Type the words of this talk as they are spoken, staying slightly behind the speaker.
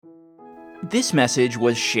This message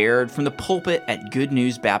was shared from the pulpit at Good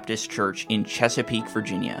News Baptist Church in Chesapeake,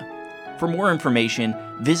 Virginia. For more information,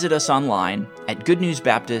 visit us online at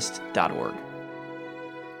goodnewsbaptist.org.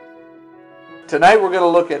 Tonight we're going to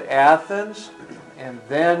look at Athens and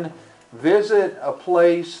then visit a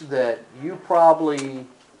place that you probably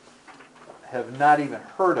have not even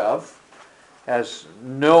heard of, has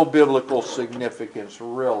no biblical significance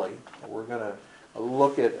really. We're going to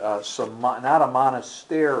look at not a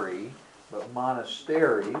monastery, but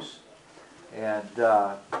monasteries. And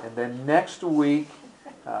then next week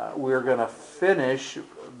we're going to finish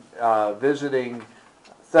visiting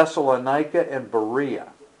Thessalonica and Berea.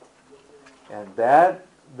 And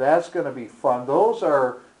that's going to be fun. Those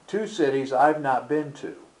are two cities I've not been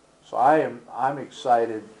to. So I'm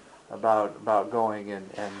excited about going and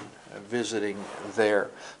visiting there.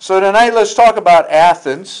 So tonight let's talk about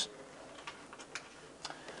Athens.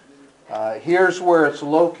 Here's where it's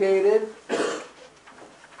located.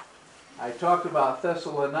 I talked about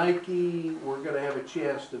Thessaloniki. We're going to have a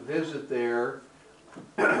chance to visit there.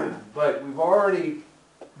 But we've already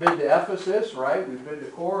been to Ephesus, right? We've been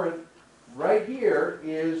to Corinth. Right here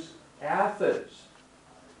is Athens.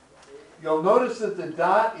 You'll notice that the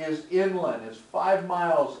dot is inland. It's 5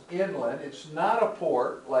 miles inland. It's not a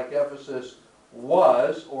port like Ephesus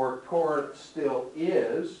was or Corinth still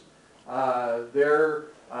is. There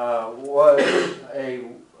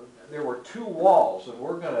were two walls, and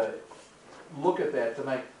we're going to look at that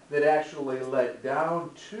tonight, that actually led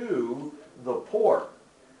down to the port.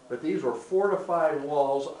 But these were fortified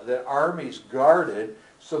walls that armies guarded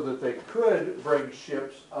so that they could bring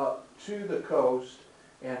ships up to the coast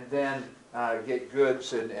and then get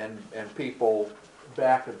goods and people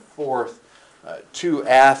back and forth to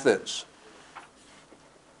Athens.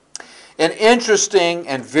 An interesting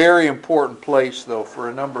and very important place, though, for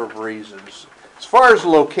a number of reasons. As far as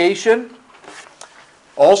location,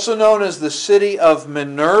 also known as the city of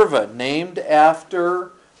Minerva, named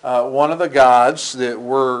after one of the gods that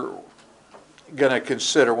we're going to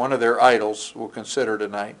consider, one of their idols we'll consider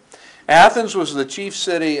tonight. Athens was the chief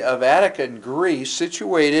city of Attica in Greece,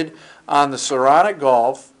 situated on the Saronic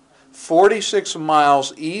Gulf, 46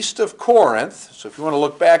 miles east of Corinth. So if you want to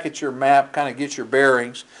look back at your map, kind of get your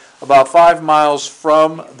bearings, about 5 miles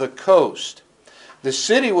from the coast. The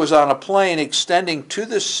city was on a plain extending to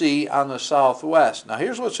the sea on the southwest. Now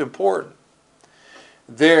here's what's important.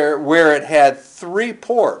 There, where it had 3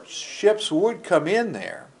 ports, ships would come in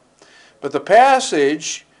there. But the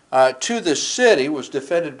passage to the city was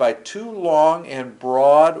defended by 2 long and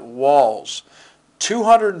broad walls,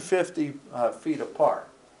 250 feet apart.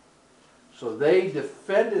 So they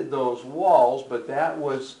defended those walls, but that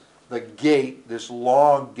was the gate, this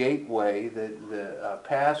long gateway, the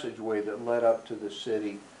passageway that led up to the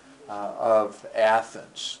city of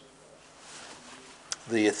Athens.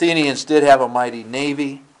 The Athenians did have a mighty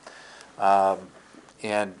navy,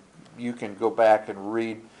 and you can go back and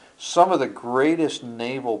read some of the greatest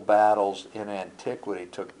naval battles in antiquity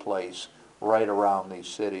took place right around these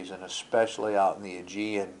cities, and especially out in the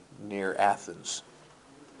Aegean near Athens.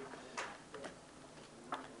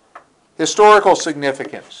 Historical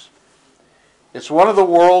significance. It's one of the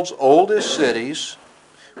world's oldest cities,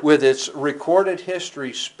 with its recorded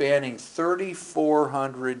history spanning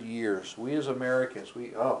 3,400 years. We as Americans,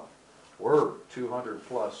 we're 200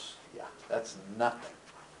 plus. Yeah, that's nothing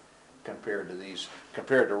compared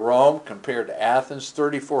to Rome, compared to Athens,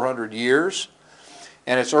 3,400 years.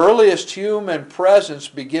 And its earliest human presence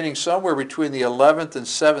beginning somewhere between the 11th and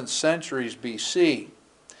 7th centuries BC.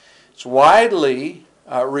 It's widely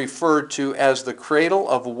referred to as the cradle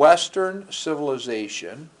of Western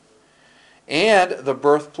civilization and the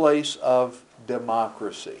birthplace of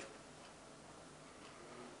democracy.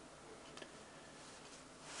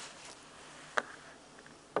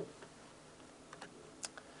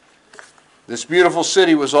 This beautiful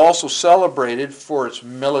city was also celebrated for its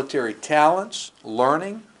military talents,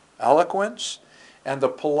 learning, eloquence, and the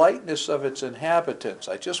politeness of its inhabitants.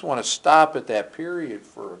 I just want to stop at that period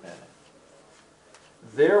for a minute.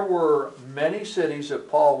 There were many cities that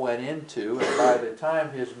Paul went into, and by the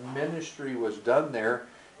time his ministry was done there,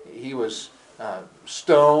 he was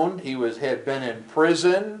stoned, had been in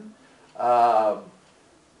prison,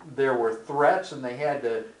 there were threats, and they had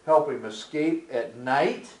to help him escape at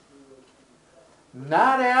night.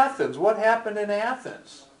 Not Athens. What happened in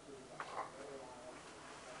Athens?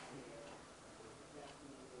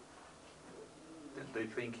 Did they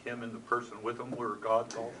think him and the person with him were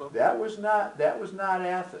gods also? That was not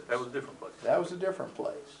Athens. That was a different place. That was a different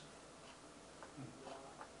place.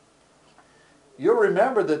 You'll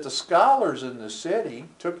remember that the scholars in the city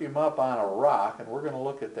took him up on a rock, and we're going to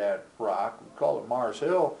look at that rock. We call it Mars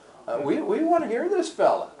Hill. We want to hear this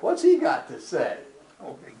fella. What's he got to say?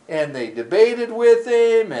 Okay. And they debated with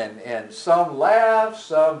him, and some laughed,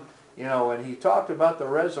 some, when he talked about the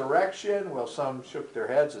resurrection, well, some shook their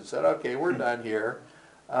heads and said, okay, we're done here.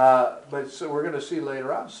 But so we're going to see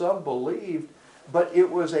later on, some believed, but it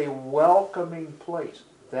was a welcoming place.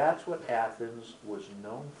 That's what Athens was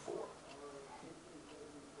known for.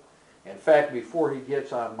 In fact, before he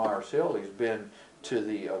gets on Mars Hill, he's been to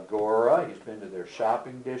the Agora, he's been to their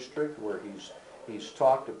shopping district where he's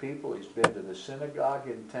talked to people, he's been to the synagogue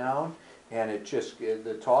in town, and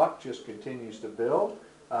the talk just continues to build.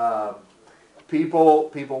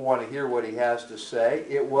 People want to hear what he has to say.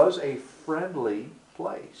 It was a friendly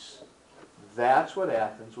place. That's what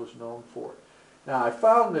Athens was known for. Now, I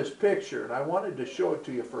found this picture, and I wanted to show it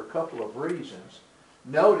to you for a couple of reasons.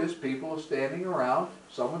 Notice people are standing around.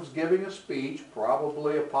 Someone's giving a speech,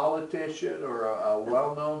 probably a politician or a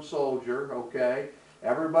well-known soldier, okay?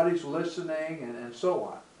 Everybody's listening and so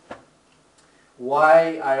on.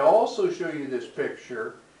 Why I also show you this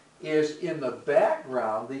picture is in the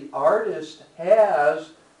background, the artist has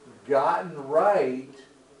gotten right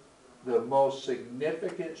the most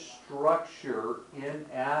significant structure in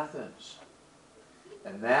Athens.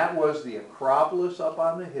 And that was the Acropolis up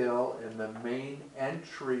on the hill and the main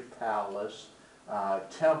entry palace,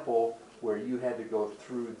 temple, where you had to go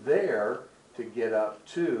through there to get up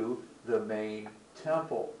to the main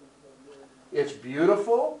temple. It's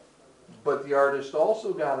beautiful, but the artist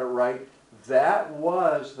also got it right. That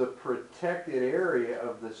was the protected area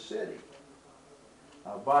of the city.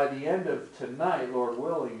 By the end of tonight, Lord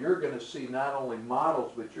willing, you're going to see not only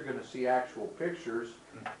models, but you're going to see actual pictures.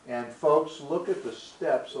 And folks, look at the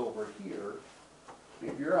steps over here.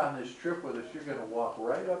 If you're on this trip with us, you're going to walk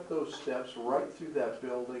right up those steps, right through that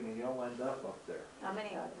building, and you'll end up there. How many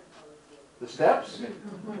are there? The steps?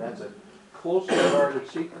 That's a closely guarded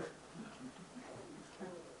secret.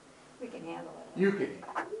 We can handle it. You can.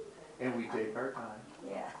 And we take our time.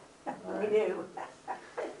 Yeah, Right. we do.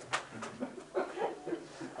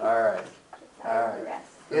 All right. Time for the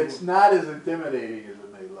rest. It's not as intimidating as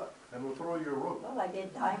it may look. And we'll throw you a rope. Well, I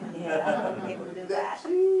did time in here. I wouldn't be able to do that.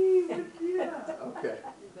 Yeah, okay.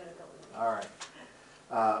 All right.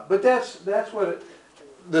 But that's what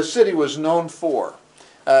the city was known for.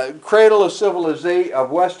 Cradle of civilization, of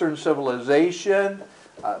Western civilization.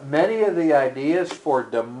 Many of the ideas for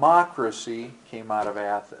democracy came out of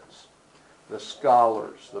Athens. The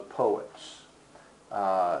scholars, the poets,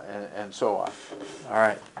 and so on. All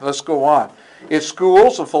right, let's go on. Its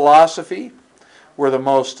schools of philosophy were the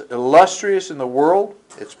most illustrious in the world.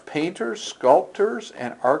 Its painters, sculptors,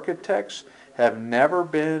 and architects have never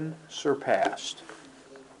been surpassed.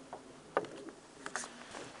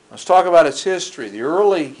 Let's talk about its history. The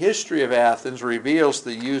early history of Athens reveals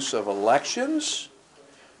the use of elections,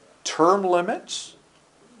 term limits,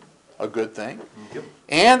 a good thing,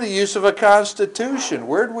 and the use of a constitution.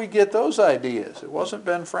 Where did we get those ideas? It wasn't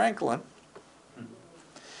Ben Franklin.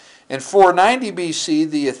 In 490 BC,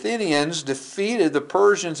 the Athenians defeated the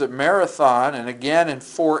Persians at Marathon, and again in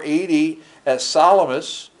 480 at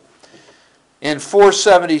Salamis. In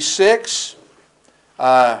 476,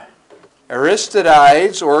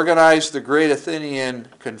 Aristides organized the Great Athenian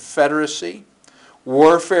Confederacy.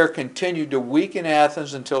 Warfare continued to weaken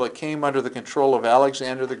Athens until it came under the control of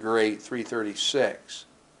Alexander the Great, 336.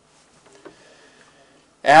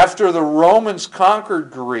 After the Romans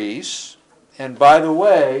conquered Greece, and by the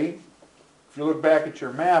way, if you look back at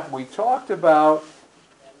your map, we talked about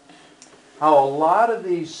how a lot of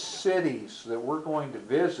these cities that we're going to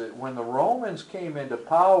visit, when the Romans came into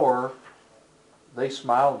power, they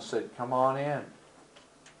smiled and said, "Come on in.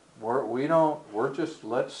 We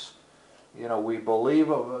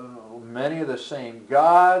believe of many of the same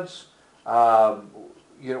gods.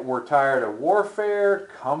 We're tired of warfare.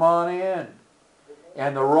 Come on in."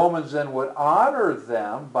 And the Romans then would honor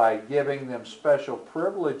them by giving them special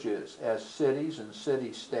privileges as cities and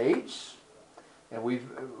city-states. And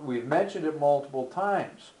we've mentioned it multiple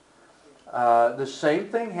times. The same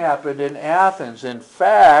thing happened in Athens. In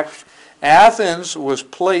fact, Athens was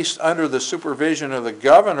placed under the supervision of the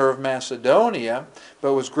governor of Macedonia,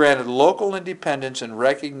 but was granted local independence in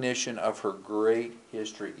recognition of her great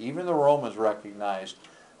history. Even the Romans recognized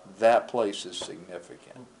that place is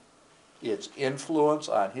significant. Its influence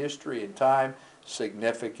on history and time,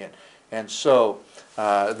 significant. And so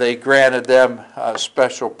they granted them a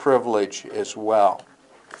special privilege as well.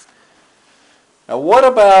 Now what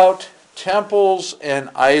about temples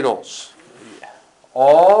and idols?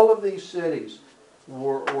 All of these cities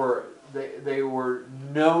they were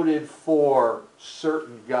noted for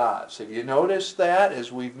certain gods. Have you noticed that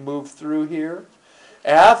as we've moved through here?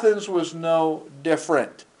 Athens was no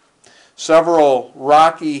different. Several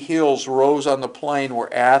rocky hills rose on the plain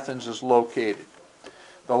where Athens is located.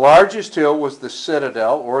 The largest hill was the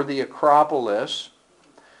citadel, or the Acropolis.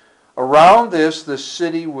 Around this, the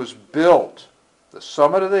city was built. The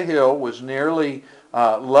summit of the hill was nearly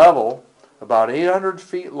level, about 800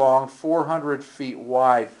 feet long, 400 feet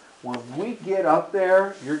wide. When we get up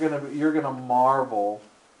there, you're gonna marvel.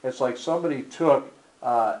 It's like somebody took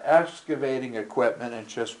excavating equipment and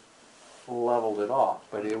just leveled it off,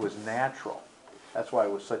 but it was natural. That's why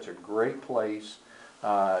it was such a great place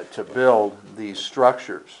to build these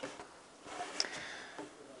structures.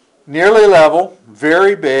 Nearly level,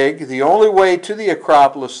 very big. The only way to the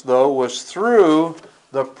Acropolis, though, was through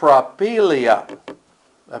the Propylaea,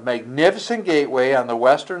 a magnificent gateway on the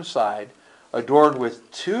western side, adorned with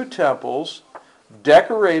 2 temples,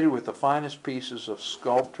 decorated with the finest pieces of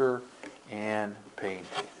sculpture and painting.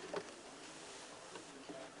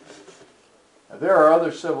 Now, there are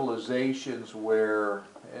other civilizations where,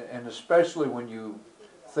 and especially when you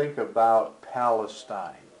think about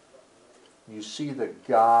Palestine, you see the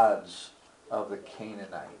gods of the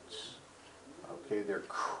Canaanites. Okay, they're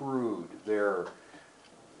crude, they're,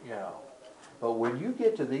 but when you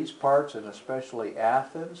get to these parts, and especially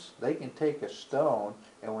Athens, they can take a stone,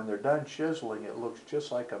 and when they're done chiseling, it looks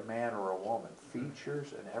just like a man or a woman.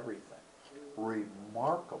 Features and everything.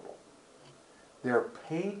 Remarkable. Their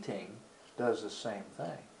painting does the same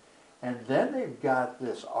thing. And then they've got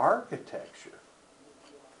this architecture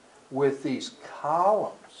with these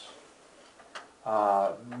columns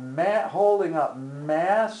holding up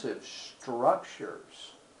massive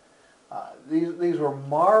structures. These were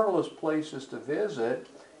marvelous places to visit,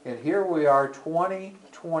 and here we are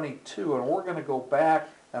 2022, and we're going to go back,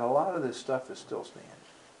 and a lot of this stuff is still standing.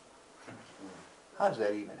 How does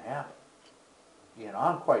that even happen?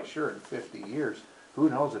 I'm quite sure in 50 years, who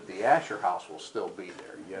knows if the Asher House will still be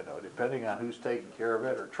there, depending on who's taking care of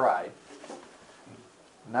it or tried.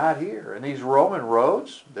 Not here. And these Roman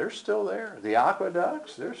roads, they're still there. The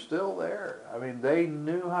aqueducts, they're still there. I mean, they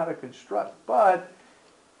knew how to construct, but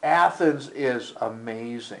Athens is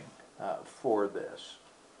amazing for this.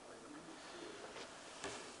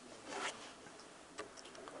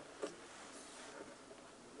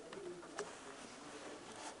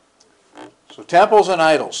 So temples and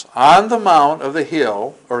idols. On the mount of the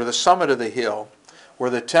hill, or the summit of the hill, were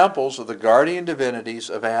the temples of the guardian divinities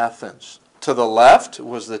of Athens. To the left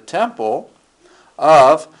was the temple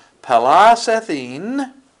of Pallas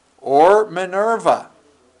Athene, or Minerva,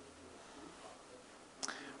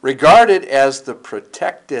 regarded as the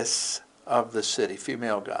protectress of the city,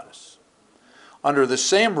 female goddess. Under the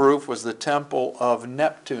same roof was the temple of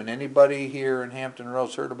Neptune. Anybody here in Hampton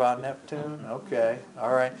Roads heard about Neptune? Okay,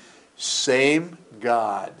 all right. Same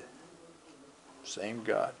God. Same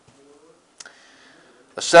God.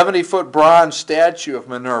 A 70-foot bronze statue of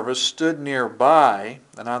Minerva stood nearby,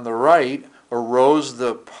 and on the right arose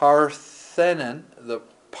the Parthenon, the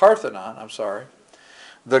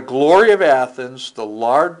glory of Athens,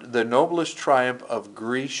 the noblest triumph of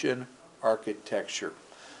Grecian architecture.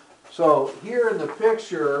 So here in the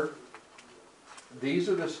picture, these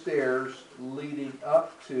are the stairs leading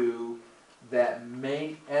up to that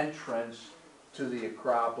main entrance to the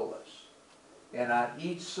Acropolis. And on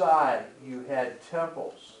each side, you had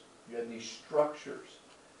temples. You had these structures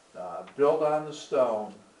built on the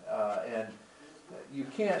stone. And you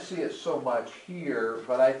can't see it so much here,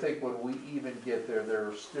 but I think when we even get there,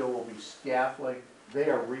 there still will be scaffolding. They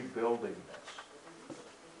are rebuilding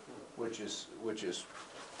this, which is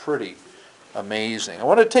pretty amazing. I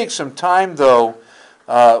want to take some time, though,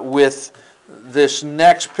 with this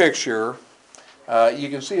next picture. You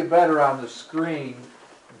can see it better on the screen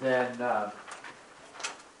than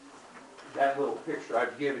that little picture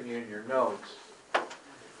I've given you in your notes.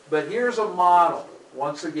 But here's a model,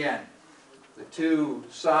 once again. The 2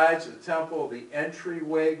 sides of the temple, the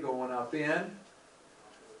entryway going up in.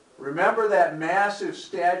 Remember that massive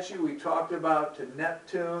statue we talked about to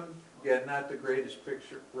Neptune? Again, not the greatest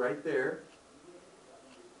picture. Right there.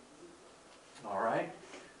 All right.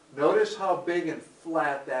 Notice how big and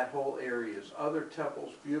flat that whole area is. Other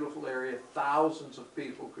temples, beautiful area. Thousands of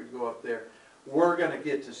people could go up there. We're going to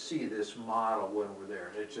get to see this model when we're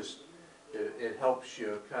there. It helps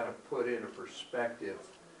you kind of put into perspective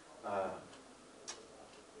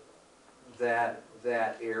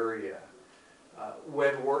that area.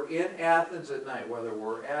 When we're in Athens at night, whether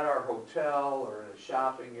we're at our hotel or in a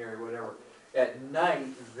shopping area, whatever, at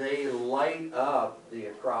night they light up the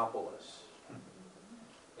Acropolis.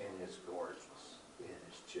 And it's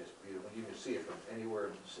see it from anywhere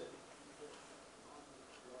in the city.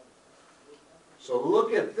 So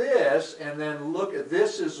look at this, and then look at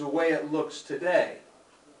this is the way it looks today.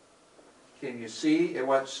 Can you see? It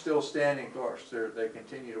was still standing, of course. They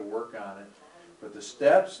continue to work on it. But the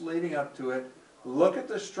steps leading up to it, look at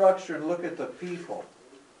the structure and look at the people.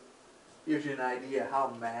 Gives you an idea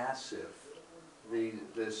how massive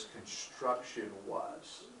this construction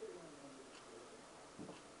was.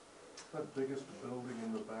 That biggest building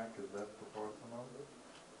in the back, is that the Parthenon?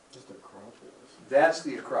 Just Acropolis. That's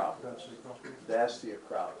the Acropolis. That's the Acropolis? That's the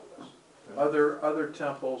Acropolis. Yeah. Other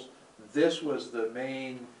temples, this was the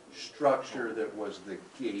main structure that was the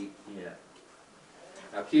gate in.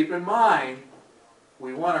 Now keep in mind,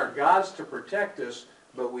 we want our gods to protect us,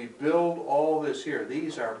 but we build all this here.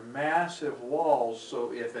 These are massive walls,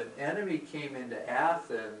 so if an enemy came into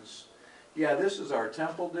Athens, yeah, this is our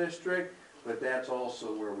temple district, but that's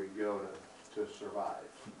also where we go to survive.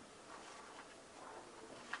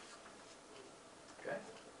 Okay?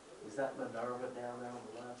 Is that Minerva down there on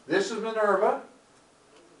the left? This is Minerva.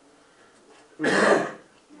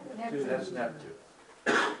 That's Neptune.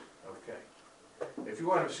 Okay. If you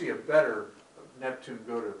want to see a better Neptune,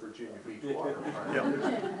 go to Virginia Beach waterfront.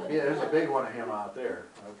 Yeah, there's a big one of him out there.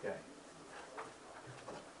 Okay.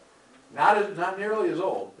 Not nearly as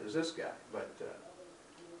old as this guy, but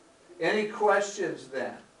any questions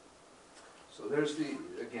then? So there's the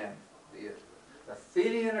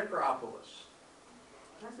Athenian Acropolis.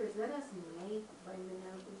 Pastor, is that as made by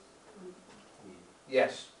Minerva's?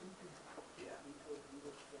 Yes. Yeah.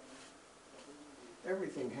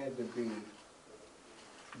 Everything had to be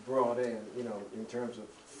brought in, you know, in terms of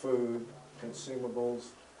food,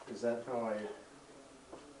 consumables. Is that how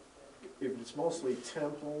if it's mostly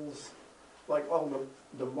temples, like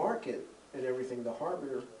the market and everything, the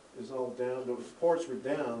harbor is all down, the ports were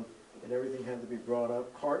down, and everything had to be brought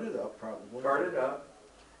up, carted up probably. Carted up.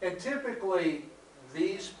 And typically,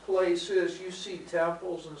 these places, you see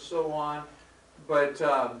temples and so on, but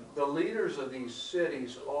the leaders of these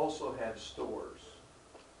cities also had stores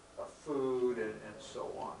of food and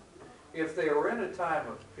so on. If they were in a time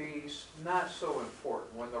of peace, not so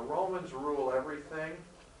important. When the Romans rule everything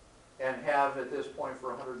and have at this point for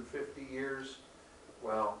 150 years,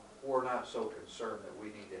 well, we're not so concerned that we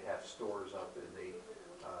need to have stores up in the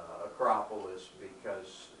Acropolis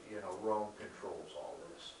because, you know, Rome controls all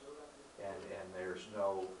this. And there's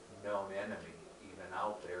no known enemy even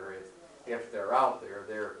out there. If they're out there,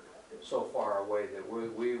 they're so far away that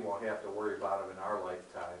we won't have to worry about them in our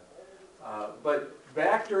lifetime. But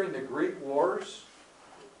back during the Greek wars,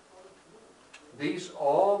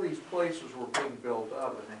 all these places were being built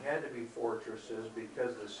up, and they had to be fortresses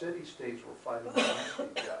because the city-states were fighting against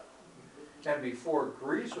each other. And before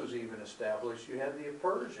Greece was even established, you had the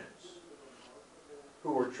Persians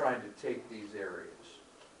who were trying to take these areas.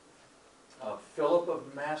 Philip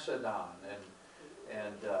of Macedon,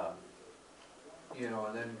 and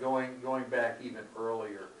then going back even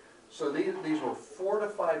earlier. So these were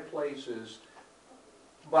fortified places.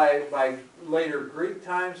 By later Greek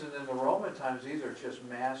times and then the Roman times, these are just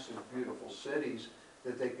massive, beautiful cities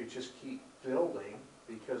that they could just keep building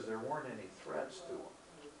because there weren't any threats to them.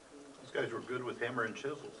 Those guys were good with hammer and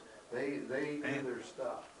chisels. They knew their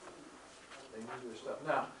stuff. They knew their stuff.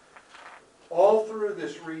 Now, all through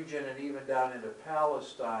this region and even down into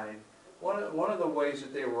Palestine, one of the ways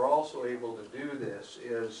that they were also able to do this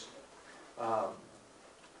is,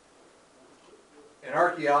 and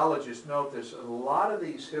archaeologists note this, a lot of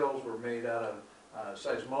these hills were made out of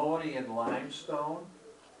Seismonian limestone,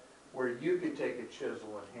 where you could take a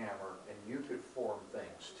chisel and hammer and you could form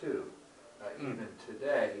things too, even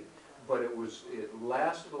today. But it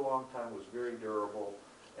lasted a long time, was very durable,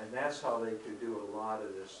 and that's how they could do a lot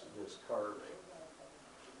of this carving.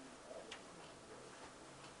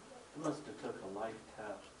 It must have took a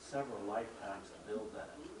lifetime, several lifetimes to build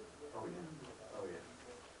that. Oh yeah, oh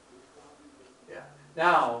yeah. Yeah.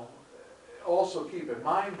 Now, also keep in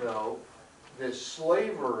mind though, this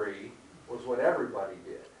slavery was what everybody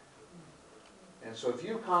did. And so if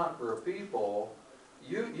you conquer a people,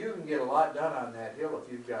 you can get a lot done on that hill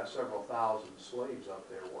if you've got several thousand slaves up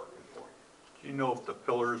there working for you. Do you know if the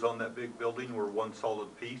pillars on that big building were one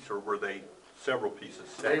solid piece, or were they several pieces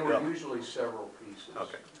stacked They were up? usually several pieces.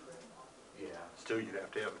 Okay. Yeah. Still, you'd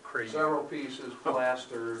have to have a crane. Several pieces,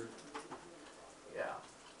 plastered, yeah.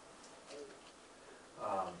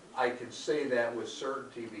 I can say that with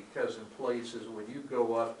certainty because in places, when you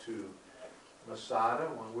go up to Masada,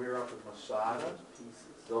 when we were up at Masada,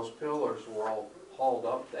 those pillars were all hauled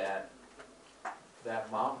up that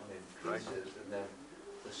mountain in pieces, and then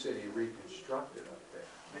the city reconstructed up there.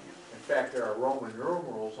 In fact, there are Roman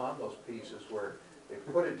numerals on those pieces where they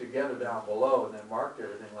put it together down below and then marked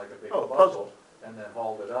everything like a big Oh, puzzle, and then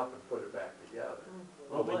hauled it up and put it back together.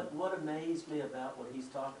 Well, what amazed me about what he's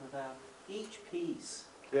talking about, each piece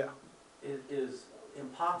Yeah. is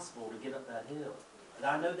impossible to get up that hill. And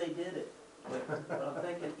I know they did it, but I'm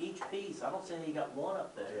thinking each piece, I don't see how you got one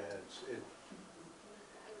up there.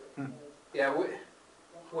 Yeah,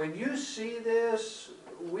 when you see this,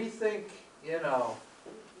 we think, you know,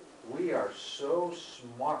 we are so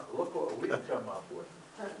smart. Look what we've come up with.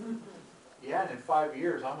 Yeah, and in 5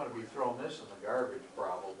 years, I'm gonna be throwing this in the garbage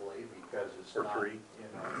probably because it's Or not, 3.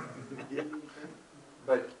 you know.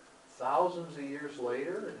 But thousands of years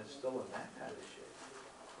later, and it's still in that kind of shape.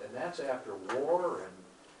 And that's after war, and,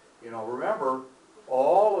 you know, remember,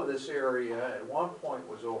 all of this area at one point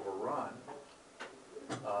was overrun.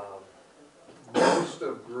 Most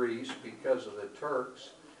of Greece because of the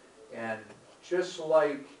Turks, and just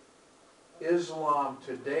like Islam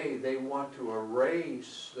today, they want to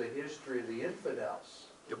erase the history of the infidels.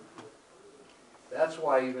 Yep. That's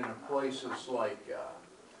why even in places like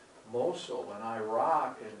Mosul in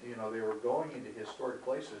Iraq, and you know, they were going into historic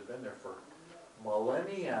places, been there for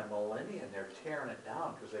millennia and millennia, and they're tearing it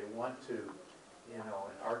down because they want to, you know,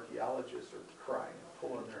 and archaeologists are crying and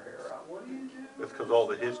pulling their hair out. What do you do? That's because all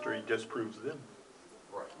the history disproves them.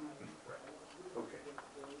 Right, right, okay.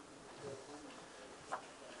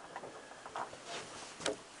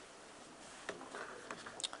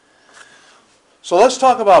 So let's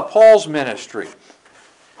talk about Paul's ministry.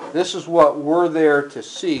 This is what we're there to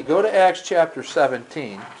see. Go to Acts chapter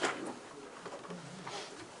 17.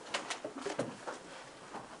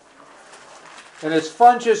 And it's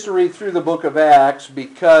fun just to read through the book of Acts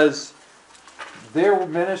because they're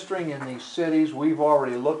ministering in these cities. We've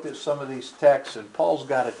already looked at some of these texts, and Paul's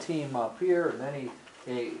got a team up here, and then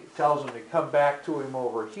he tells them to come back to him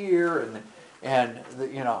over here,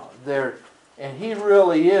 you know, and he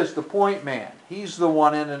really is the point man. He's the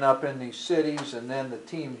one ending up in these cities, and then the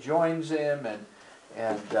team joins him,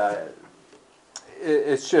 and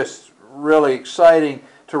it's just really exciting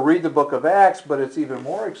to read the book of Acts, but it's even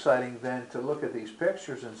more exciting than to look at these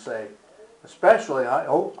pictures and say, especially,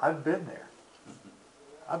 I've been there.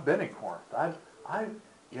 I've been in Corinth.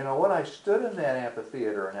 You know what? I stood in that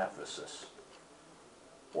amphitheater in Ephesus.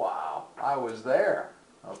 Wow, I was there.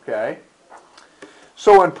 Okay.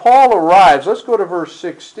 So when Paul arrives, let's go to verse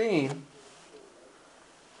 16.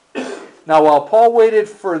 Now, while Paul waited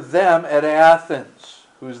for them at Athens,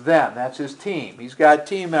 who's them? That's his team. He's got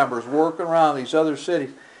team members working around these other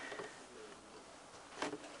cities.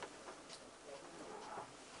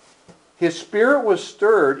 His spirit was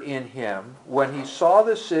stirred in him when he saw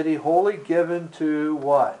the city wholly given to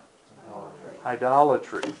what?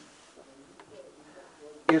 Idolatry.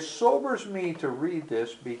 It sobers me to read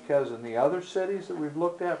this because in the other cities that we've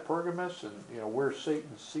looked at, Pergamus and you know where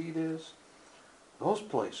Satan's seat is, those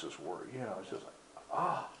places were, you know, it's just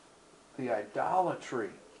like, the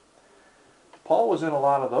idolatry. Paul was in a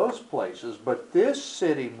lot of those places, but this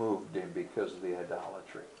city moved him because of the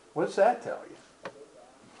idolatry. What's that tell you?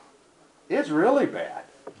 It's really bad.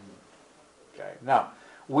 Okay. Now,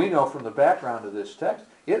 we know from the background of this text,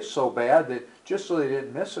 it's so bad that just so they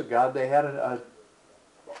didn't miss a god, they had an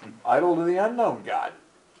idol to the unknown god.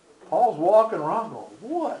 Paul's walking around going,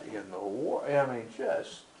 what in the world? I mean,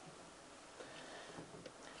 just...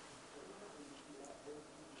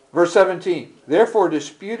 Verse 17, therefore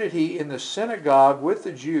disputed he in the synagogue with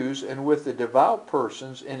the Jews and with the devout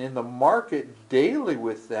persons, and in the market daily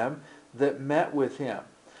with them that met with him.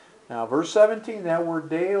 Now, verse 17, that word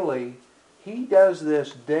daily, he does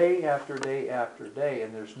this day after day after day,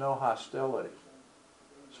 and there's no hostility.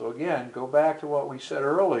 So again, go back to what we said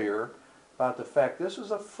earlier about the fact this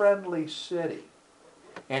is a friendly city.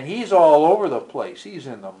 And he's all over the place. He's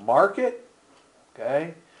in the market,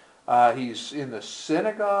 okay? He's in the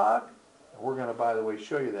synagogue. We're going to, by the way,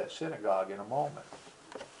 show you that synagogue in a moment.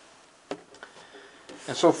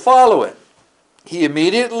 And so follow it. He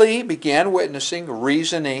immediately began witnessing,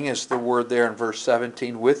 reasoning is the word there in verse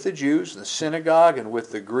 17, with the Jews, in the synagogue, and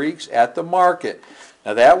with the Greeks at the market.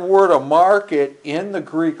 Now that word, a market, in the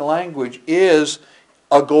Greek language is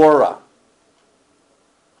agora.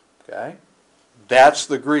 Okay? That's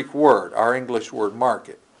the Greek word, our English word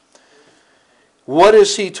market. What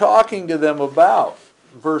is he talking to them about?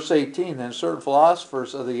 Verse 18, then certain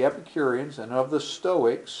philosophers of the Epicureans and of the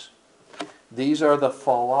Stoics, these are the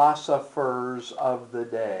philosophers of the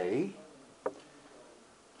day,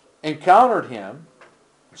 encountered him.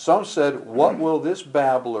 Some said, what will this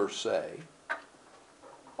babbler say?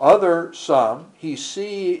 Some, he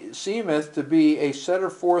seemeth to be a setter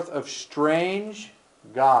forth of strange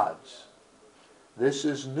Gods. This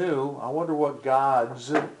is new. I wonder what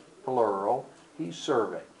gods, plural, he's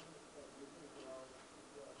serving.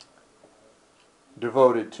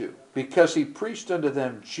 Devoted to. Because he preached unto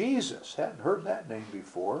them Jesus, hadn't heard that name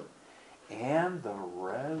before, and the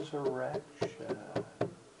resurrection.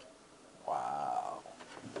 Wow.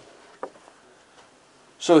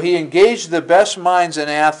 So he engaged the best minds in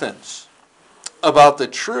Athens about the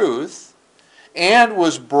truth, and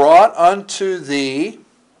was brought unto the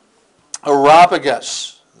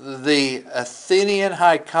Areopagus, the Athenian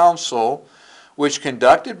high council, which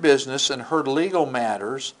conducted business and heard legal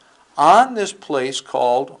matters on this place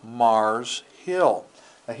called Mars Hill.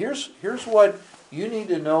 Now here's what you need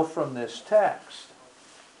to know from this text.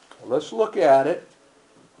 Let's look at it.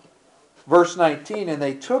 Verse 19, and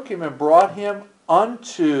they took him and brought him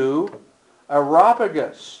unto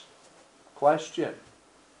Areopagus. Question.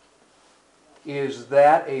 Is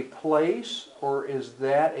that a place or is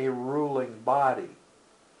that a ruling body?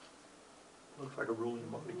 Looks like a ruling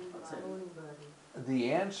body.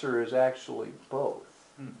 The answer is actually both.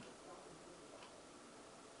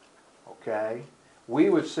 Okay?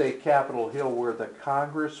 We would say Capitol Hill where the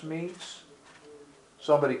Congress meets.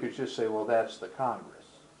 Somebody could just say, well, that's the Congress.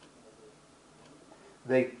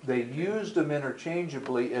 They used them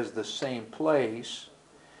interchangeably as the same place.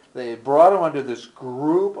 They brought them under this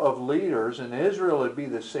group of leaders. In Israel it'd be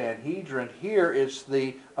the Sanhedrin. Here it's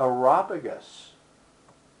the Areopagus.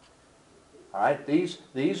 All right,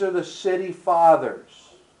 these are the city fathers.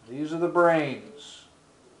 These are the brains.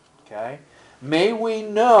 Okay? May we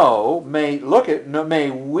know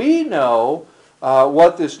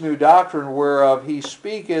what this new doctrine whereof he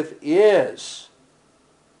speaketh is.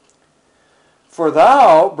 For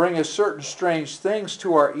thou bringest certain strange things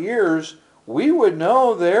to our ears, we would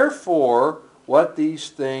know therefore what these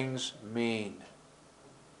things mean.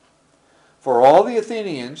 For all the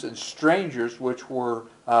Athenians and strangers which were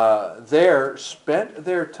there spent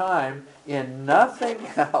their time in nothing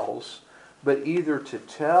else but either to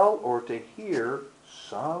tell or to hear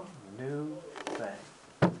some new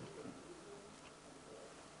thing.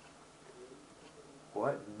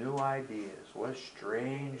 What new ideas, what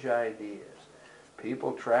strange ideas.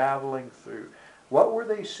 People traveling through. What were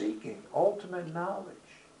they seeking? Ultimate knowledge.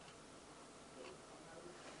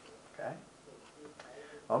 Okay?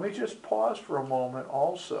 Let me just pause for a moment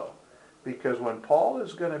also, because when Paul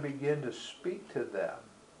is going to begin to speak to them,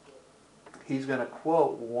 he's going to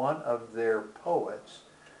quote one of their poets,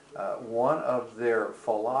 one of their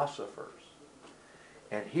philosophers.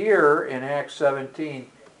 And here in Acts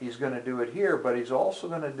 17, he's going to do it here, but he's also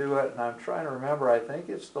going to do it, and I'm trying to remember, I think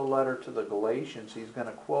it's the letter to the Galatians. He's going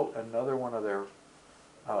to quote another one of their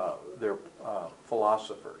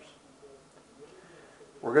philosophers.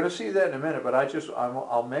 We're going to see that in a minute, but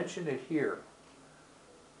I'll mention it here.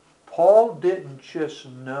 Paul didn't just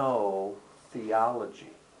know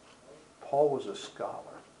theology. Paul was a scholar.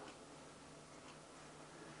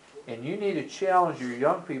 And you need to challenge your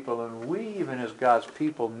young people, and we, even as God's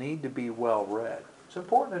people, need to be well read. It's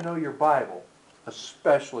important to know your Bible,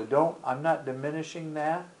 especially. I'm not diminishing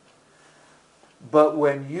that. But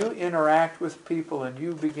when you interact with people and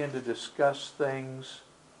you begin to discuss things,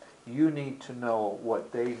 you need to know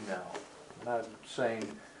what they know. I'm not saying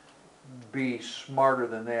be smarter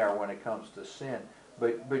than they are when it comes to sin.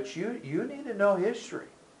 But you need to know history.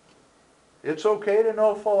 It's okay to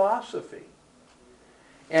know philosophy.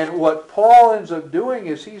 And what Paul ends up doing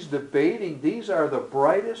is he's debating. These are the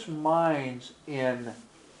brightest minds in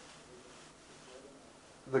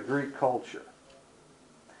the Greek culture.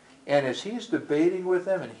 And as he's debating with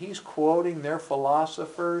them and he's quoting their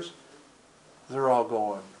philosophers, they're all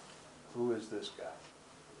going, who is this guy?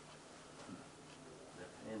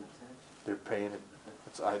 They're paying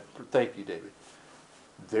attention. Thank you, David.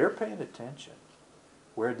 They're paying attention.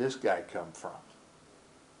 Where'd this guy come from?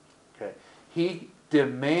 Okay. He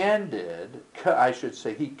demanded,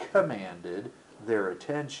 he commanded their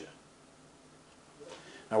attention.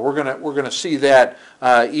 Now we're gonna see that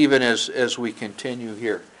even as we continue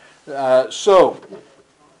here. So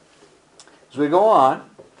as we go on,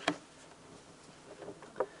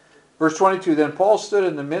 verse 22. Then Paul stood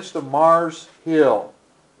in the midst of Mars Hill.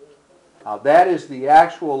 Now that is the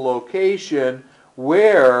actual location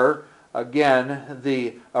where, again,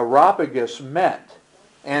 the Areopagus met.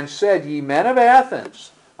 And said, Ye men of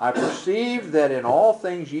Athens, I perceive that in all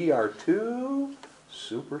things ye are too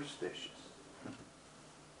superstitious.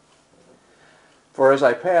 For as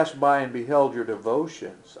I passed by and beheld your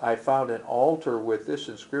devotions, I found an altar with this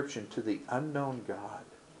inscription, To the unknown God.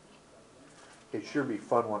 It'd sure be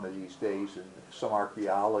fun one of these days, and some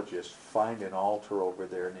archaeologists find an altar over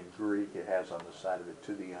there, and in Greek it has on the side of it,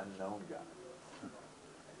 to the unknown God.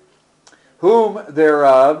 Whom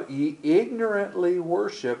thereof ye ignorantly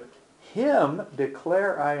worship, him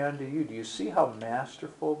declare I unto you. Do you see how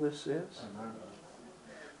masterful this is?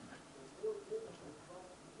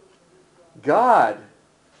 God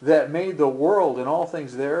that made the world and all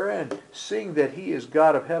things therein, seeing that he is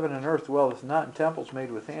God of heaven and earth, dwelleth not in temples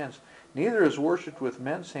made with hands, neither is worshipped with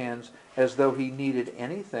men's hands, as though he needed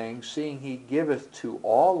anything, seeing he giveth to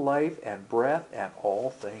all life and breath and all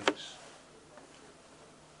things.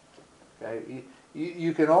 Okay?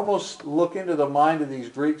 You can almost look into the mind of these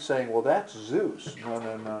Greeks saying, well, that's Zeus.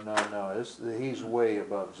 No. He's way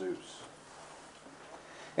above Zeus.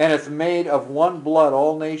 And hath made of one blood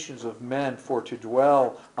all nations of men for to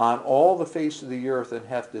dwell on all the face of the earth, and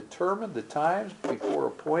hath determined the times before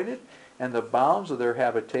appointed and the bounds of their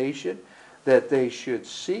habitation, that they should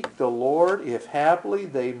seek the Lord, if haply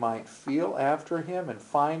they might feel after him and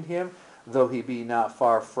find him, though he be not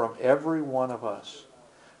far from every one of us.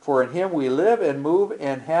 For in him we live and move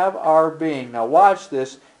and have our being. Now watch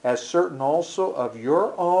this, as certain also of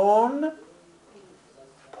your own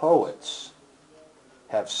poets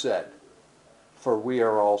have said, for we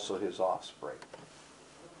are also his offspring.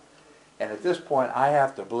 And at this point, I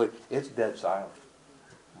have to believe it's dead silent.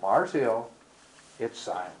 Mars Hill, it's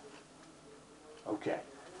silent. Okay,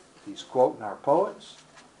 he's quoting our poets.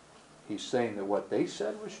 He's saying that what they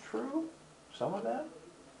said was true, some of that.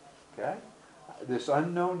 Okay, this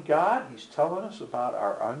unknown God, he's telling us about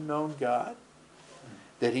our unknown God,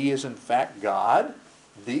 that he is in fact God,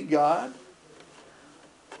 the God.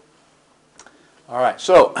 All right,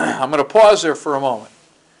 so I'm going to pause there for a moment.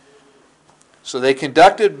 So they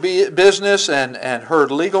conducted business and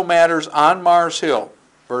heard legal matters on Mars Hill,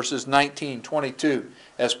 verses 19, 22.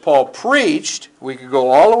 As Paul preached, we could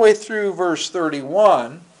go all the way through verse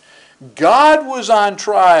 31, God was on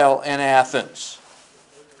trial in Athens.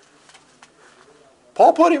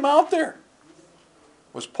 Paul put him out there.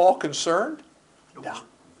 Was Paul concerned? No.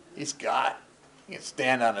 He's God. He can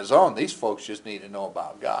stand on his own. These folks just need to know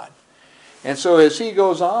about God. And so as he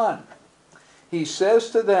goes on, he says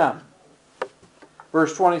to them,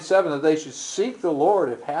 verse 27, that they should seek the Lord,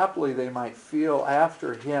 if haply they might feel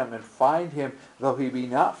after him and find him, though he be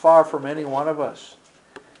not far from any one of us.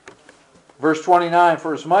 Verse 29,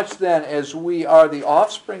 for as much then as we are the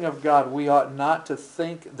offspring of God, we ought not to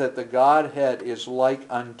think that the Godhead is like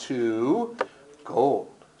unto gold,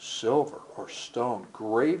 silver, or stone,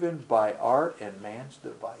 graven by art and man's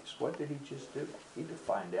device. What did he just do? He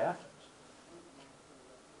defined Athens.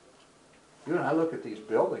 You know, I look at these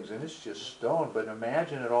buildings and it's just stone, but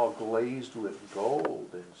imagine it all glazed with gold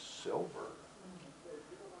and silver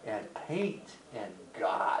and paint and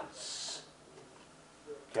gods.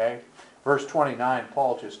 Okay? Verse 29,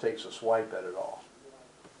 Paul just takes a swipe at it all.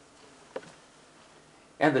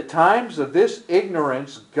 And the times of this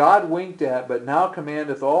ignorance God winked at, but now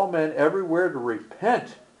commandeth all men everywhere to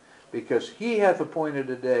repent, because he hath appointed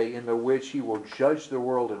a day in the which he will judge the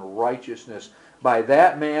world in righteousness by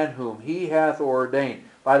that man whom he hath ordained.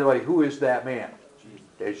 By the way, who is that man?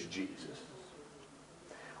 It's Jesus.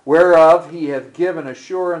 Whereof he hath given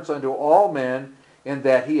assurance unto all men, in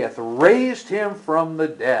that he hath raised him from the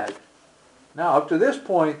dead. Now, up to this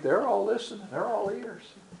point, they're all listening. They're all ears.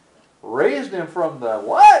 Raised him from the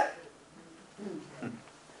what?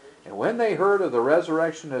 And when they heard of the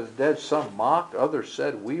resurrection of the dead, some mocked, others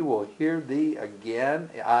said, we will hear thee again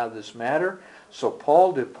out of this matter. So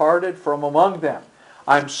Paul departed from among them.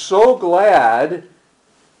 I'm so glad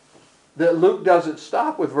that Luke doesn't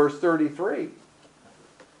stop with verse 33.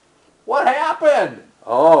 What happened?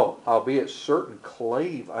 Oh, howbeit certain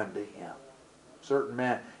clave unto him, certain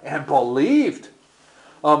men, and believed,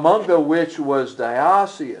 among the which was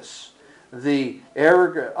Dionysius, the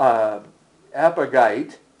Areopagite,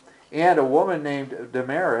 and a woman named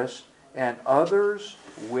Damaris, and others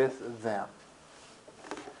with them.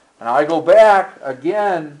 And I go back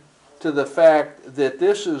again to the fact that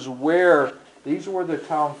this is where, these were the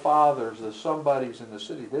town fathers, the somebodies in the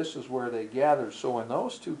city. This is where they gathered. So when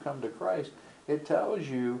those two come to Christ, it tells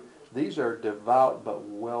you these are devout but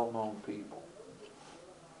well-known people.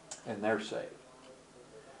 And they're saved.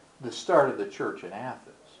 The start of the church in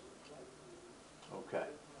Athens. Okay.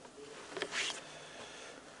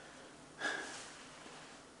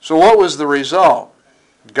 So what was the result?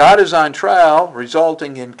 God is on trial,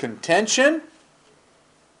 resulting in contention.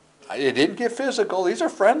 It didn't get physical. These are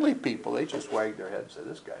friendly people. They just wagged their heads and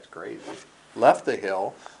said, this guy's crazy. Left the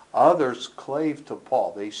hill. Others clave to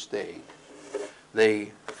Paul. They stayed.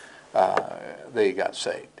 They got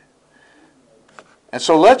saved. And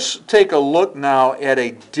so let's take a look now at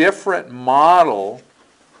a different model.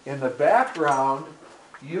 In the background,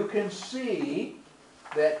 you can see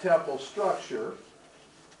that temple structure.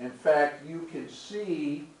 In fact, you can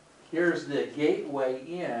see, here's the gateway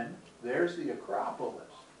in, there's the Acropolis.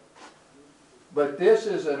 But this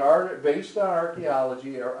is based on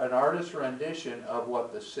archaeology, or an artist's rendition of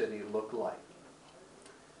what the city looked like.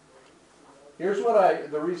 Here's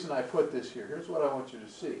the reason I put this here. Here's what I want you to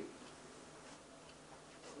see.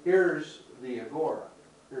 Here's the Agora.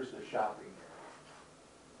 Here's the shopping area.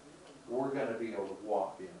 We're going to be able to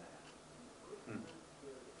walk in that.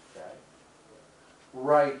 Okay.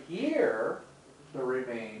 Right here, the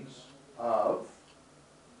remains of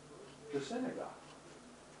the synagogue.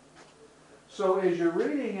 So as you're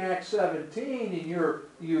reading Acts 17 and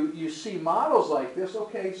you see models like this,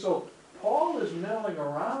 okay, so Paul is milling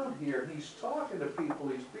around here. He's talking to people.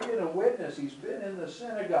 He's being a witness. He's been in the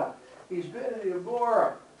synagogue. He's been in the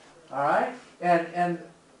Agora. All right? And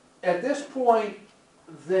at this point,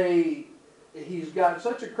 he's got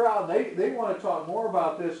such a crowd. They want to talk more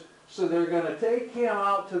about this, so they're going to take him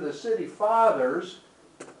out to the city fathers.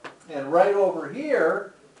 And right over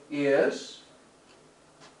here is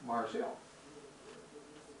Mars Hill.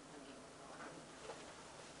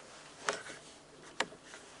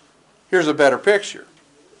 Here's a better picture.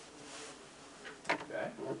 Okay.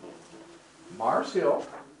 Mars Hill.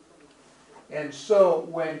 And so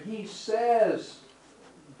when he says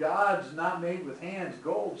God's not made with hands,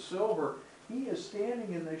 gold, silver, he is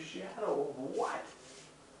standing in the shadow of what?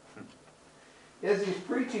 As he's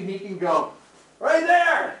preaching, he can go, right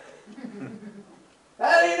there!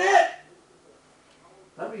 That ain't it!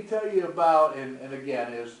 Let me tell you about, and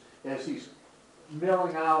again, as he's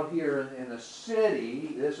milling out here in the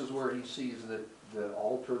city, this is where he sees the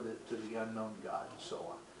altar to the unknown God and so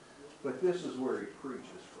on. But this is where he preaches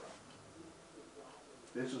from.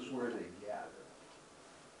 This is where they gather.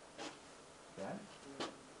 Okay?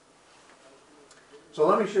 So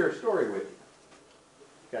let me share a story with you.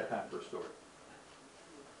 Got time for a story.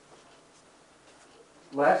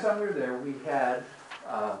 Last time we were there, we had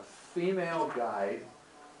a female guide,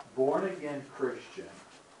 born again Christian.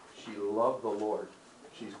 She loved the Lord.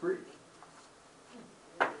 She's Greek.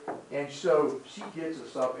 And so she gets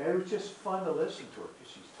us up, and it was just fun to listen to her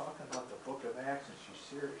because she's talking about the book of Acts and she's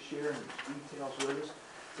sharing these details with us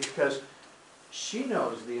because she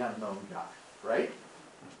knows the unknown God, right?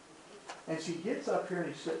 And she gets up here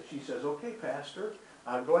and she says, okay, Pastor,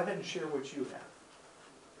 go ahead and share what you have.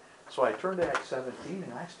 So I turn to Acts 17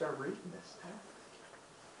 and I start reading this text.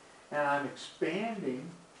 And I'm expounding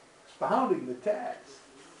the text.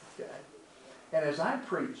 Okay. And as I'm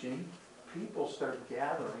preaching, people start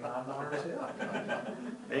gathering on Mars Hill.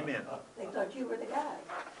 Amen. They thought you were the guy.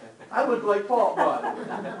 I look like Paul, but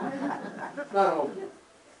not old.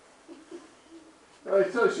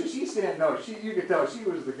 So she's standing, you could tell she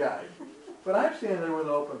was the guy. But I'm standing there with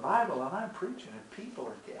an open Bible and I'm preaching and people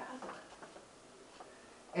are gathering.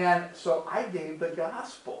 And so I gave the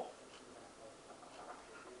gospel.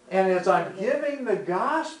 And as I'm giving the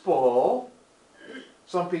gospel,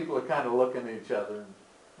 some people are kind of looking at each other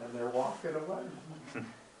and they're walking away.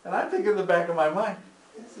 And I'm thinking in the back of my mind,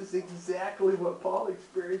 this is exactly what Paul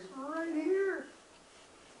experienced right here.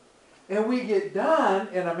 And we get done,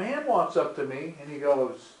 and a man walks up to me, and he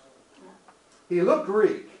goes, he looked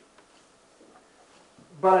Greek.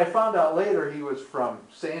 But I found out later he was from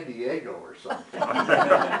San Diego or something.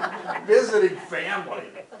 Visiting family.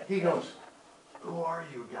 He goes, who are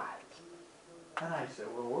you guys? And I said,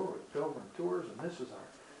 well, we're with Pilgrim Tours, and this is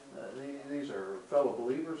these are fellow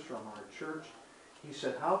believers from our church. He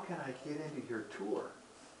said, how can I get into your tour?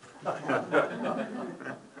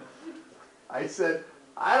 I said,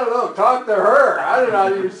 I don't know, talk to her. I'm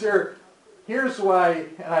not even sure. Here's why,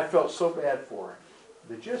 and I felt so bad for him.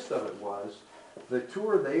 The gist of it was, the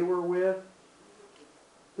tour they were with,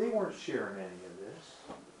 they weren't sharing any of this.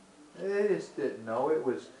 They just didn't know. It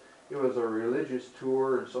was a religious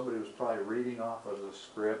tour, and somebody was probably reading off of the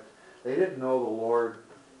script. They didn't know the Lord,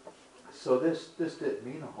 so this didn't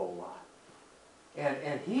mean a whole lot.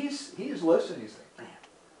 And he's listening. He's like, man,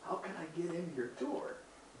 how can I get into your tour?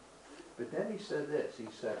 But then he said this. He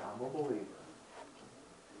said, I'm a believer,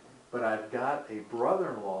 but I've got a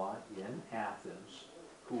brother-in-law in Athens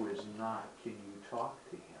who is not. Can you talk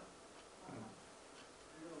to him?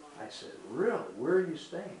 I said, really? Where are you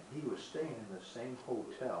staying? He was staying in the same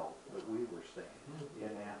hotel that we were staying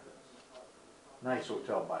in Athens. Nice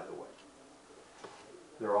hotel, by the way.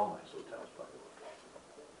 They're all nice hotels, by the way.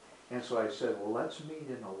 And so I said, well, let's meet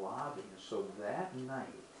in the lobby. So that night,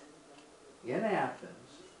 in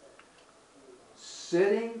Athens,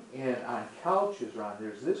 sitting on couches around.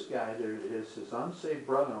 There's this guy, there is his unsaved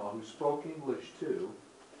brother-in-law who spoke English too.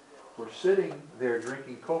 We're sitting there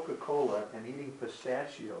drinking Coca-Cola and eating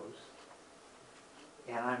pistachios,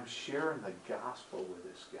 and I'm sharing the gospel with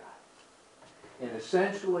this guy. And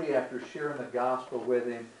essentially, after sharing the gospel with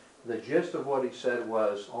him, the gist of what he said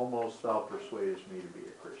was, almost thou persuadest me to be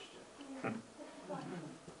a Christian. And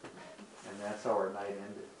that's how our night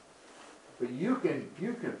ended. But you can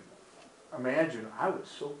imagine, I was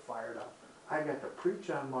so fired up. I got to preach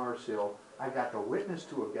on Mars Hill. I got to witness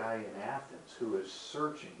to a guy in Athens who is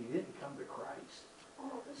searching. He didn't come to Christ. Oh,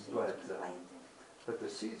 the seeds But, are planted. But the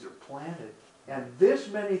seeds are planted. And this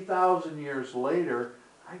many thousand years later,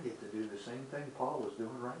 I get to do the same thing Paul was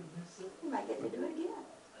doing right in this city. You might get to do it again.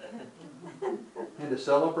 And to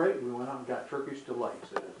celebrate, we went out and got Turkish delights.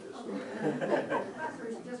 Pastor,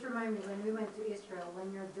 just remind me, when we went to Israel,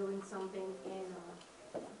 when you're doing something in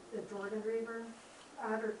the Jordan River,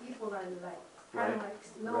 other people are like, kind of Right. like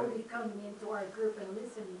slowly coming into our group and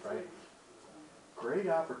listening to Right. it. Great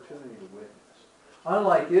opportunity to witness.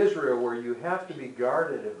 Unlike Israel, where you have to be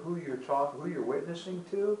guarded of who you're witnessing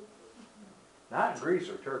to, not in Greece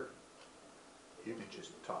or Turkey. You can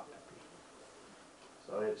just talk to people.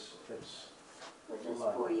 So it's Was this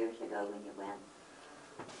 4 years ago when you went?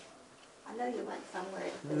 I know you went somewhere.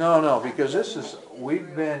 no, because this is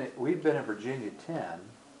we've been in Virginia 10,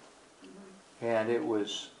 and it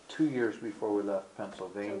was 2 years before we left So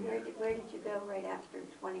Pennsylvania. where did you go right after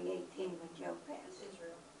 2018 when Joe passed?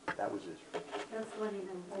 Israel. That was Israel. That's when it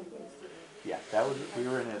ended. Yeah, we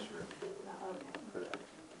were in Israel Okay. for that.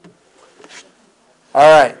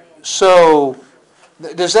 All right, so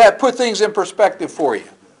does that put things in perspective for you?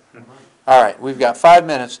 All right, we've got 5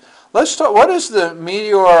 minutes. Let's talk, what is the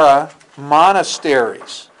Meteora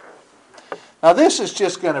Monasteries? Now this is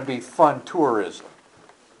just going to be fun tourism.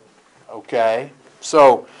 Okay?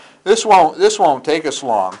 So this won't take us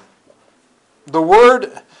long. The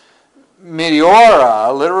word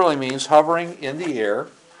Meteora literally means hovering in the air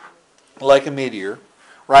like a meteor,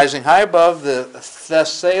 rising high above the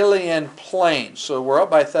Thessalian plains. So we're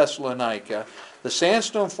up by Thessalonica. The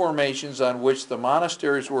sandstone formations on which the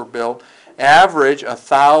monasteries were built average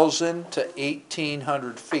 1,000 to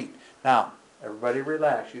 1,800 feet. Now, everybody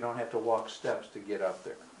relax. You don't have to walk steps to get up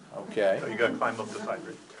there. Okay? So you gotta climb up the side,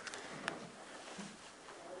 right?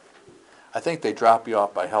 I think they drop you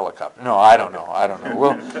off by helicopter. No, I don't know.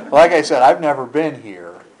 Well, like I said, I've never been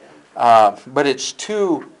here, but it's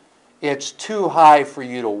too high for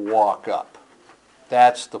you to walk up.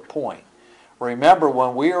 That's the point. Remember,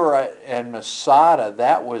 when we were in Masada,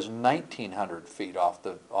 that was 1,900 feet off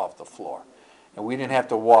the floor, and we didn't have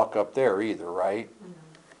to walk up there either, right?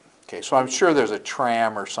 Okay, so I'm sure there's a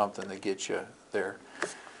tram or something that gets you there.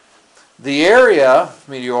 The area,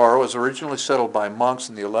 Meteora, was originally settled by monks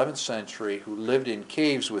in the 11th century who lived in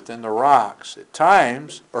caves within the rocks.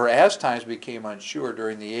 As times became unsure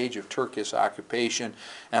during the age of Turkish occupation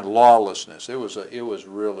and lawlessness. It was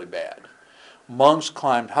really bad. Monks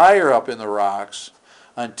climbed higher up in the rocks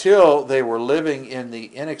until they were living in the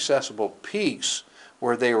inaccessible peaks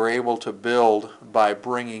where they were able to build by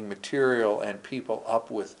bringing material and people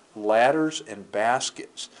up with ladders and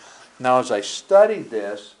baskets. Now, as I studied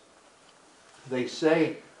this, they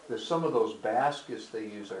say that some of those baskets they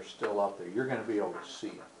use are still up there. You're going to be able to see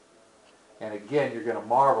them. And again, you're going to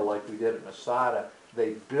marvel like we did at Masada.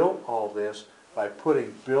 They built all this by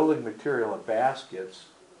putting building material in baskets.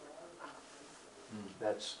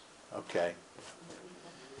 That's okay.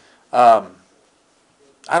 I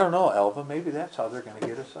don't know, Elva. Maybe that's how they're going to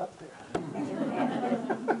get us up there.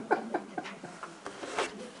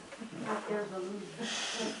 Out there balloons.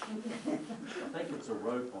 I think it's a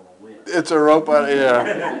rope on a winch. It's a rope on it,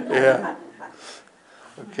 yeah.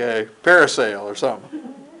 Okay, parasail or something.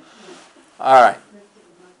 All right.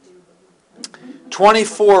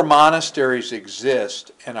 24 monasteries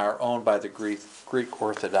exist and are owned by the Greek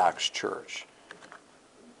Orthodox Church.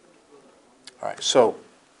 All right, so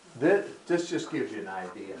this just gives you an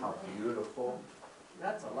idea how beautiful.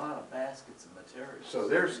 That's a lot of baskets of materials. So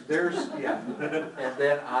there's yeah, and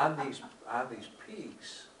then on these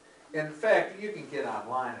peaks. In fact, you can get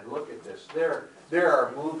online and look at this. There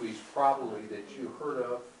are movies probably that you heard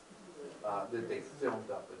of that they filmed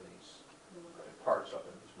up in these parts up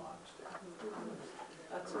in these monasteries.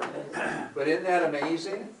 That's amazing. But isn't that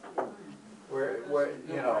amazing? Where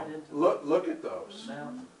you know, look at those,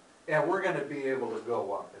 Mountain. and we're going to be able to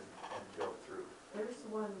go up and go through. There's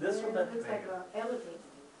one This there, one it looks like an elevator.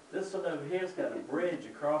 This one over here's got a bridge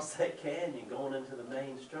across that canyon going into the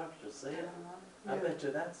main structure. See it? I bet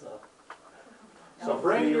you that's a So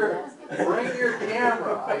bring your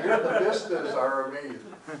camera. I hear the vistas are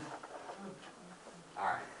amazing. All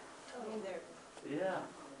right. Yeah,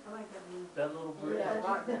 I like that view. that little bridge.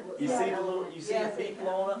 Yeah. You see the little, you see the feet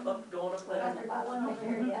going up, going up But there? the one over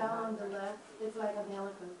here down on the left, it's like an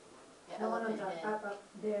elephant. The one on top, up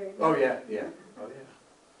there. Oh, yeah, yeah. Oh,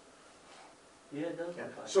 yeah. Yeah, it does Yeah.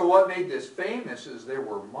 look like. So what made this famous is there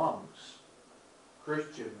were monks,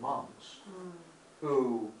 Christian monks, Mm.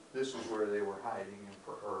 who, this is where they were hiding and,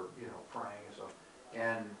 praying and so.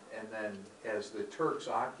 And then as the Turks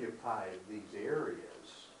occupied these areas,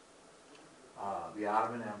 the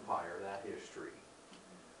Ottoman Empire, that history,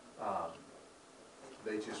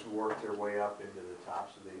 they just worked their way up into the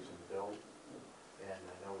tops of these and built, and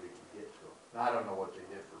nobody could get to them. Now, I don't know what they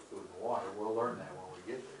did for food and water. We'll learn that when we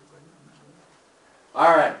get there.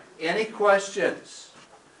 All right, any questions?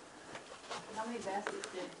 How many baskets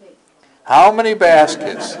did it take? How many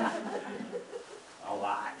baskets? A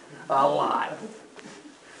lot. A lot.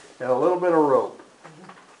 And a little bit of rope.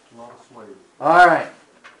 A lot of slaves. All right,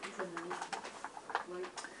 It's a nice white.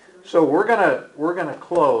 so we're gonna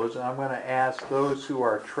close, and I'm gonna ask those who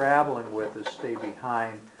are traveling with us stay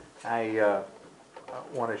behind. I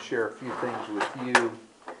want to share a few things with you,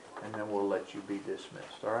 and then we'll let you be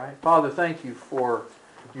dismissed. All right, Father, thank you for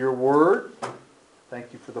your word.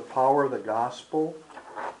 Thank you for the power of the gospel.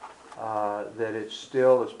 That it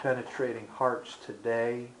still is penetrating hearts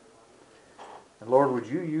today. And Lord, would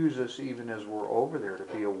you use us even as we're over there to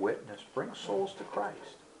be a witness? Bring souls to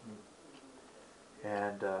Christ.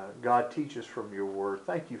 And God, teach us from your word.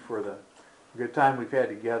 Thank you for the good time we've had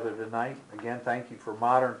together tonight. Again, thank you for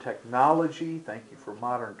modern technology. Thank you for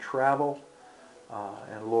modern travel.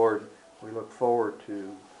 And Lord, we look forward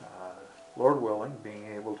to, Lord willing, being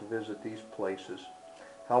able to visit these places.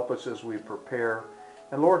 Help us as we prepare.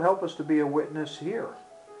 And Lord, help us to be a witness here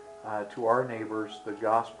to our neighbors. The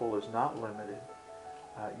gospel is not limited.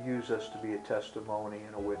 Use us to be a testimony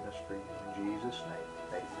and a witness for you. In Jesus' name,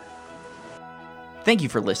 amen. Thank you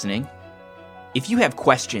for listening. If you have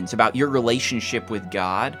questions about your relationship with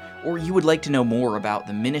God, or you would like to know more about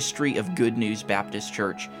the ministry of Good News Baptist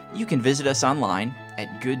Church, you can visit us online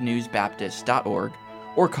at goodnewsbaptist.org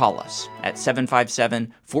or call us at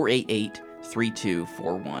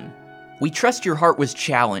 757-488-3241. We trust your heart was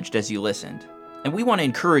challenged as you listened, and we want to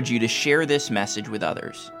encourage you to share this message with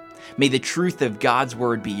others. May the truth of God's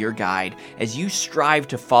Word be your guide as you strive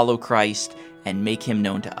to follow Christ and make Him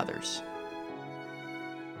known to others.